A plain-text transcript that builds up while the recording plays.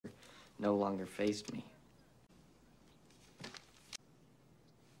no longer fazed me.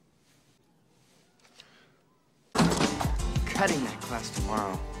 Cutting that class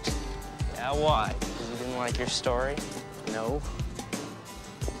tomorrow. Yeah, why? Because you didn't like your story? No.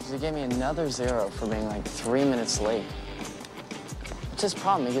 Because he gave me another 0 for being like 3 minutes late. It's his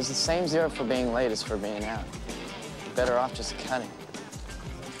problem. He gives the same 0 for being late as for being out. Better off just cutting.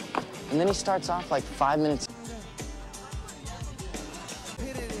 And then he starts off like 5 minutes.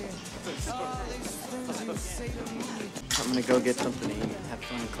 I'm gonna go get something to eat and have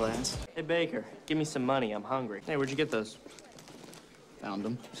fun in class. Hey, Baker, give me some money. I'm hungry. Hey, where'd you get those? Found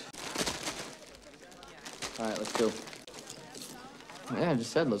them. All right, let's go. Yeah, I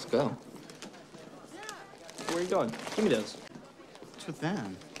just said let's go. Where are you going? Give me those. What's with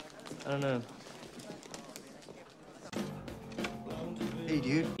them? I don't know. Hey,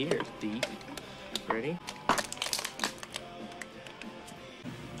 dude. Here, D. Ready?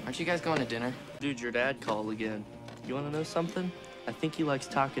 Aren't you guys going to dinner? Dude, your dad called again. You want to know something? I think he likes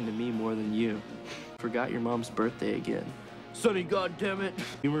talking to me more than you. Forgot your mom's birthday again. Sonny, goddammit!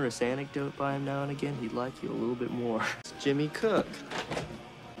 Humorous anecdote by him now and again, he'd like you a little bit more. It's Jimmy Cook.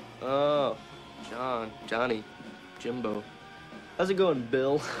 Oh, Johnny, Jimbo. How's it going,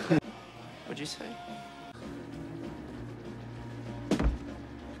 Bill? What'd you say?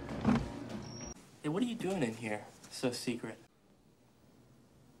 Hey, what are you doing in here? So secret.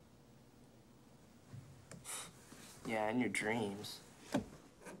 Yeah, in your dreams.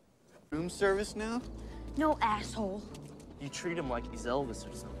 Room service now? No, asshole. You treat him like he's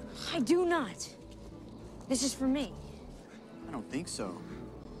Elvis or something. I do not. This is for me. I don't think so.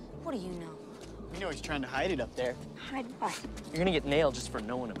 What do you know? You know he's trying to hide it up there. Hide what? You're gonna get nailed just for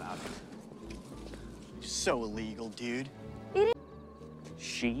knowing about it. So illegal, dude. It is.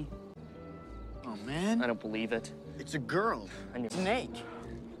 She? Oh, man. I don't believe it. It's a girl. And It's Nate.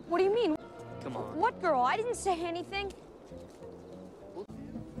 What do you mean? Come on. What girl? I didn't say anything. What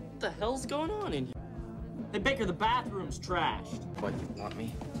the hell's going on in here? Hey, Baker, the bathroom's trashed. What, you want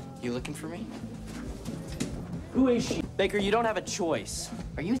me? You looking for me? Who is she? Baker, you don't have a choice.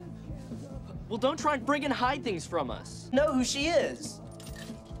 Are you? Well, don't try and bring and hide things from us. Know who she is.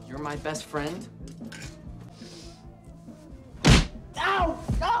 You're my best friend? Ow!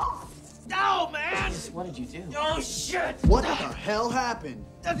 Ow! Ow, man! Jesus, what did you do? Oh, shit! What the hell happened?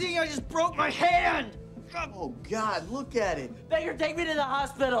 I think I just broke my hand! Oh, God, look at it. Baker, take me to the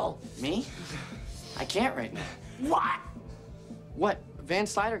hospital! Me? I can't right now. What? What? Van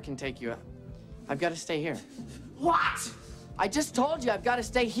Slyder can take you. I've got to stay here. What? I just told you I've got to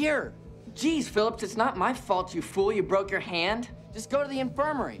stay here. Jeez, Phillips, it's not my fault, you fool. You broke your hand. Just go to the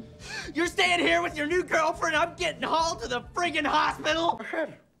infirmary. You're staying here with your new girlfriend. I'm getting hauled to the friggin' hospital.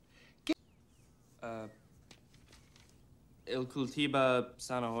 Él cultiva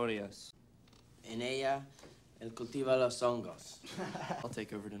zanahorias. En ella, él cultiva los hongos. I'll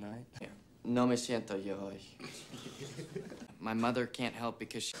take over tonight. No me siento yo hoy. My mother can't help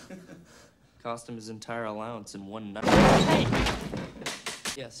because she... Cost him his entire allowance in one night. Hey!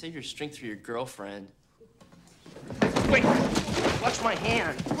 Yeah, save your strength for your girlfriend. Wait! Watch my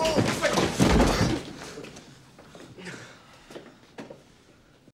hand. Oh, wait.